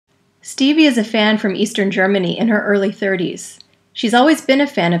Stevie is a fan from Eastern Germany in her early 30s. She's always been a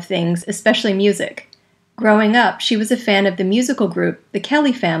fan of things, especially music. Growing up, she was a fan of the musical group The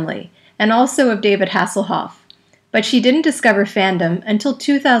Kelly Family, and also of David Hasselhoff. But she didn't discover fandom until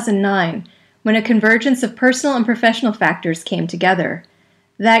 2009, when a convergence of personal and professional factors came together.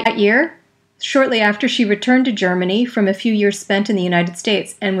 That year, shortly after she returned to Germany from a few years spent in the United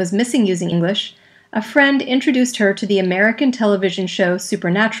States and was missing using English, a friend introduced her to the American television show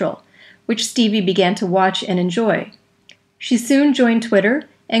Supernatural, which Stevie began to watch and enjoy. She soon joined Twitter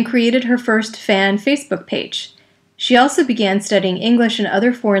and created her first fan Facebook page. She also began studying English and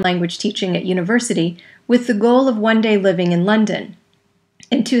other foreign language teaching at university with the goal of one day living in London.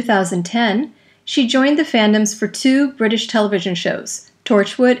 In 2010, she joined the fandoms for two British television shows,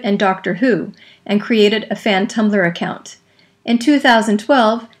 Torchwood and Doctor Who, and created a fan Tumblr account. In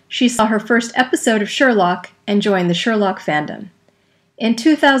 2012, she saw her first episode of Sherlock and joined the Sherlock fandom. In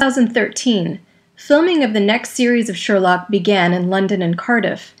 2013, filming of the next series of Sherlock began in London and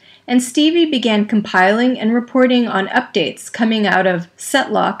Cardiff, and Stevie began compiling and reporting on updates coming out of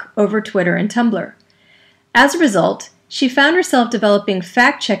Setlock over Twitter and Tumblr. As a result, she found herself developing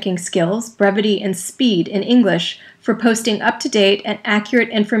fact-checking skills, brevity, and speed in English for posting up-to-date and accurate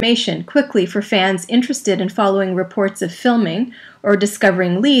information quickly for fans interested in following reports of filming or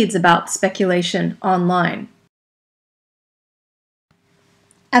discovering leads about speculation online.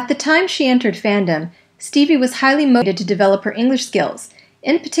 At the time she entered fandom, Stevie was highly motivated to develop her English skills.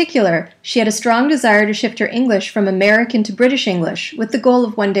 In particular, she had a strong desire to shift her English from American to British English with the goal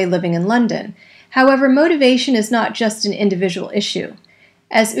of one day living in London. However, motivation is not just an individual issue.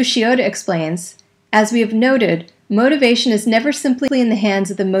 As Ushioda explains, as we have noted, motivation is never simply in the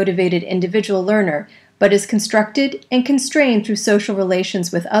hands of the motivated individual learner, but is constructed and constrained through social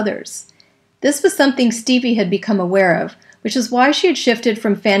relations with others. This was something Stevie had become aware of, which is why she had shifted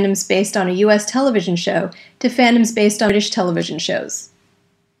from fandoms based on a US television show to fandoms based on British television shows.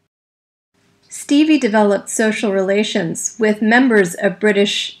 Stevie developed social relations with members of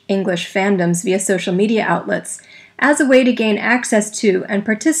British English fandoms via social media outlets as a way to gain access to and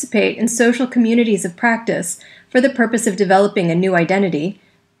participate in social communities of practice for the purpose of developing a new identity,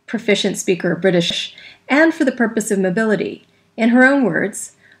 proficient speaker of British, and for the purpose of mobility. In her own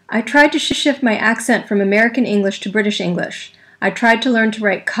words, I tried to shift my accent from American English to British English. I tried to learn to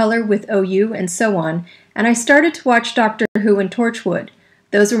write color with OU and so on, and I started to watch Doctor Who and Torchwood.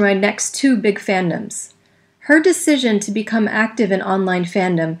 Those were my next two big fandoms. Her decision to become active in online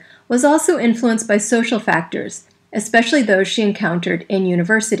fandom was also influenced by social factors, especially those she encountered in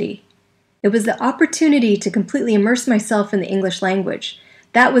university. It was the opportunity to completely immerse myself in the English language.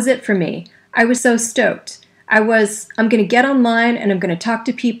 That was it for me. I was so stoked. I'm going to get online and I'm going to talk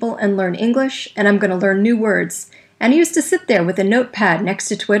to people and learn English and I'm going to learn new words. And I used to sit there with a notepad next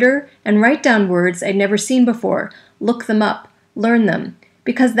to Twitter and write down words I'd never seen before, look them up, learn them.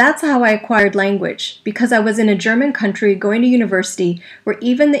 Because that's how I acquired language, because I was in a German country going to university where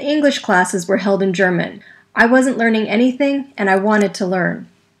even the English classes were held in German. I wasn't learning anything and I wanted to learn.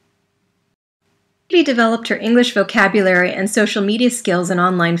 Stevie developed her English vocabulary and social media skills in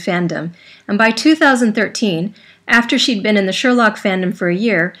online fandom, and by 2013, after she'd been in the Sherlock fandom for a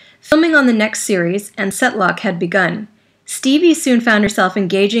year, filming on the next series and Setlock had begun. Stevie soon found herself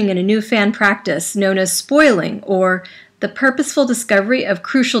engaging in a new fan practice known as spoiling, or the purposeful discovery of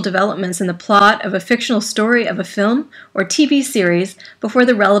crucial developments in the plot of a fictional story of a film or TV series before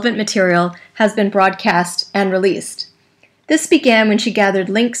the relevant material has been broadcast and released. This began when she gathered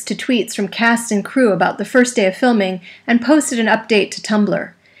links to tweets from cast and crew about the first day of filming and posted an update to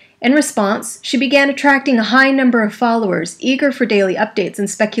Tumblr. In response, she began attracting a high number of followers eager for daily updates and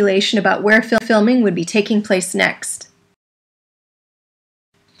speculation about where filming would be taking place next.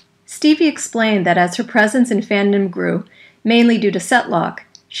 Stevie explained that as her presence in fandom grew, mainly due to Setlock,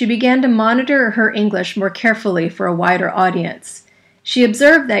 she began to monitor her English more carefully for a wider audience. She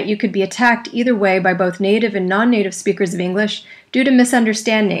observed that you could be attacked either way by both native and non-native speakers of English due to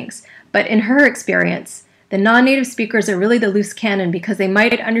misunderstandings, but in her experience, the non-native speakers are really the loose cannon because they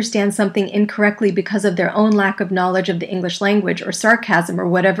might understand something incorrectly because of their own lack of knowledge of the English language or sarcasm or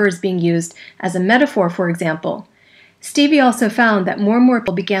whatever is being used as a metaphor, for example. Stevie also found that more and more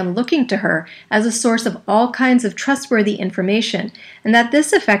people began looking to her as a source of all kinds of trustworthy information, and that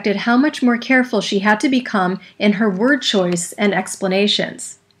this affected how much more careful she had to become in her word choice and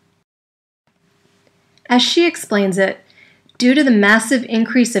explanations. As she explains it, due to the massive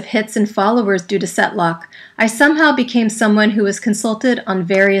increase of hits and followers due to Setlock, I somehow became someone who was consulted on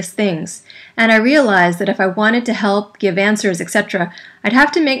various things, and I realized that if I wanted to help, give answers, etc., I'd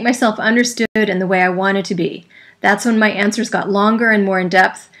have to make myself understood in the way I wanted to be. That's when my answers got longer and more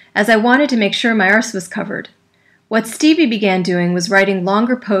in-depth, as I wanted to make sure my arse was covered. What Stevie began doing was writing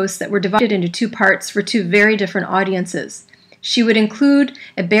longer posts that were divided into two parts for two very different audiences. She would include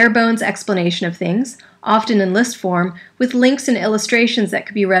a bare-bones explanation of things, often in list form, with links and illustrations that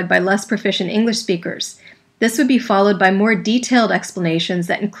could be read by less proficient English speakers. This would be followed by more detailed explanations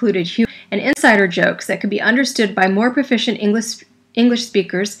that included humor and insider jokes that could be understood by more proficient English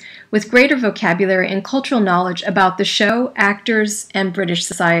speakers with greater vocabulary and cultural knowledge about the show, actors, and British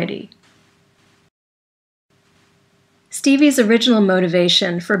society. Stevie's original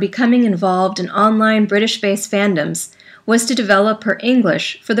motivation for becoming involved in online British-based fandoms was to develop her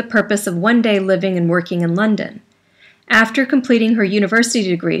English for the purpose of one day living and working in London. After completing her university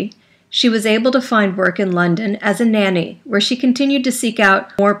degree, she was able to find work in London as a nanny, where she continued to seek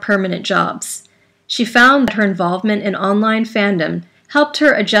out more permanent jobs. She found that her involvement in online fandom helped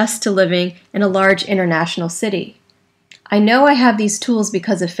her adjust to living in a large international city. I know I have these tools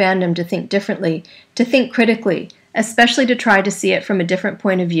because of fandom to think differently, to think critically, especially to try to see it from a different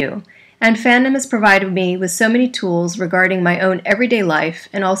point of view. And fandom has provided me with so many tools regarding my own everyday life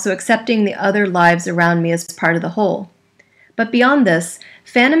and also accepting the other lives around me as part of the whole. But beyond this,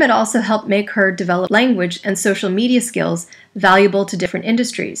 fandom had also helped make her develop language and social media skills valuable to different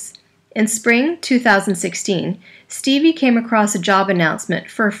industries. In spring 2016, Stevie came across a job announcement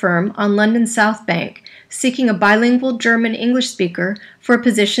for a firm on London's South Bank seeking a bilingual German-English speaker for a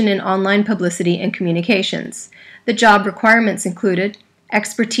position in online publicity and communications. The job requirements included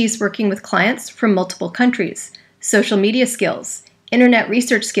expertise working with clients from multiple countries, social media skills, internet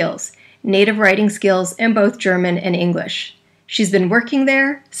research skills, native writing skills in both German and English. She's been working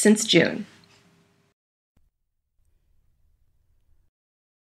there since June.